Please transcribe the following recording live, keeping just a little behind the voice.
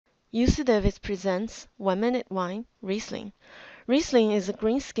UC Davis presents 1 Minute Wine, Riesling. Riesling is a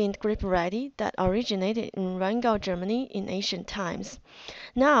green-skinned grape variety that originated in Rheingau, Germany in ancient times.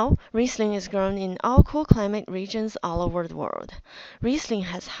 Now, Riesling is grown in all cool climate regions all over the world. Riesling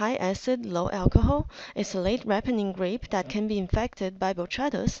has high acid, low alcohol. It's a late ripening grape that can be infected by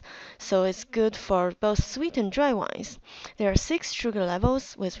botrytis, so it's good for both sweet and dry wines. There are 6 sugar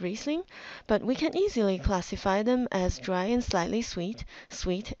levels with Riesling, but we can easily classify them as dry and slightly sweet,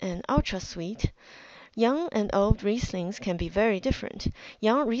 sweet and ultra sweet. Young and old Rieslings can be very different.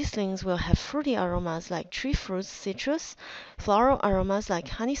 Young Rieslings will have fruity aromas like tree fruits, citrus, floral aromas like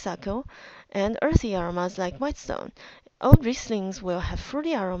honeysuckle, and earthy aromas like whitestone. Old Rieslings will have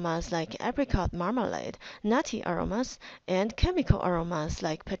fruity aromas like apricot marmalade, nutty aromas, and chemical aromas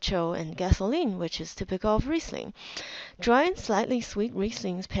like petrol and gasoline, which is typical of Riesling. Dry and slightly sweet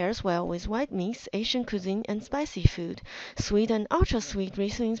Rieslings pairs well with white meats, Asian cuisine, and spicy food. Sweet and ultra-sweet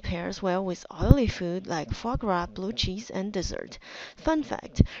Rieslings pairs well with oily food like foie gras, blue cheese, and dessert. Fun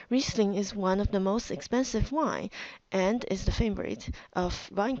fact: Riesling is one of the most expensive wine and is the favorite of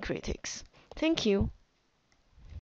wine critics. Thank you.